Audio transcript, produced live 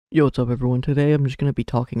Yo, what's up everyone? Today I'm just going to be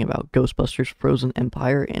talking about Ghostbusters Frozen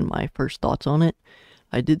Empire and my first thoughts on it.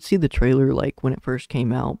 I did see the trailer like when it first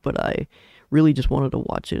came out, but I really just wanted to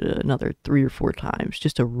watch it another 3 or 4 times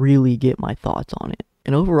just to really get my thoughts on it.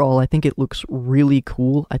 And overall, I think it looks really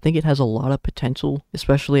cool. I think it has a lot of potential,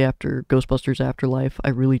 especially after Ghostbusters Afterlife. I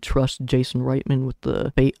really trust Jason Reitman with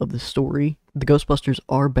the fate of the story. The Ghostbusters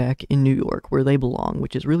are back in New York, where they belong,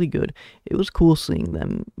 which is really good. It was cool seeing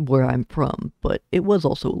them where I'm from, but it was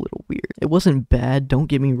also a little weird. It wasn't bad, don't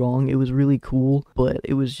get me wrong, it was really cool, but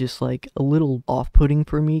it was just like a little off-putting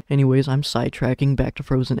for me. Anyways, I'm sidetracking back to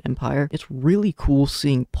Frozen Empire. It's really cool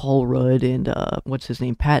seeing Paul Rudd and, what's his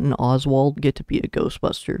name, Patton Oswalt get to be a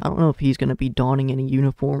Ghostbuster. I don't know if he's gonna be donning any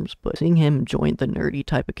uniforms, but seeing him join the nerdy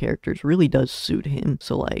type of characters really does suit him,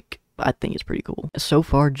 so like, I think it's pretty cool. So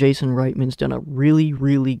far, Jason Reitman's done a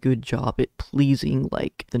really good job at pleasing,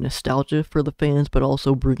 like, the nostalgia for the fans, but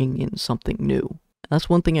also bringing in something new. That's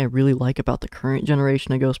one thing I really like about the current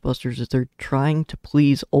generation of Ghostbusters is they're trying to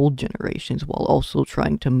please old generations while also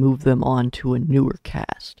trying to move them on to a newer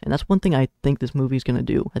cast. And that's one thing I think this movie's gonna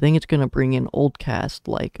do. I think it's gonna bring in old cast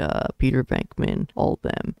like Peter Venkman, all of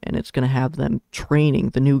them, and it's gonna have them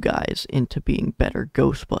training the new guys into being better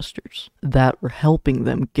Ghostbusters that are helping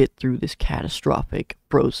them get through this catastrophic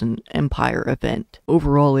Frozen Empire event.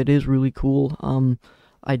 Overall, it is really cool.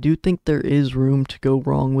 I do think there is room to go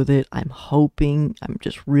wrong with it. I'm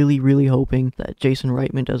just really hoping that Jason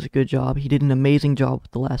Reitman does a good job. He did an amazing job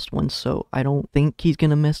with the last one, so I don't think he's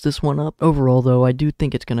gonna mess this one up. Overall, though, I do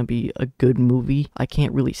think it's gonna be a good movie. I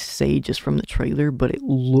can't really say just from the trailer, but it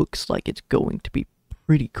looks like it's going to be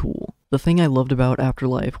pretty cool. The thing I loved about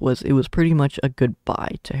Afterlife was it was pretty much a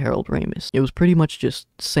goodbye to Harold Ramis. It was pretty much just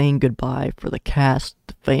saying goodbye for the cast,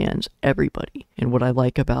 the fans, everybody. And what I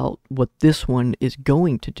like about what this one is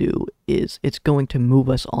going to do is it's going to move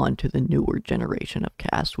us on to the newer generation of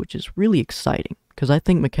cast, which is really exciting. Because I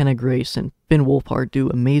think McKenna Grace and Finn Wolfhard do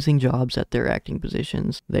amazing jobs at their acting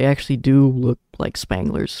positions. They actually do look like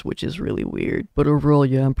Spanglers, which is really weird. But overall,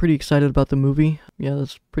 yeah, I'm pretty excited about the movie. Yeah,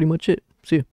 that's pretty much it. See ya.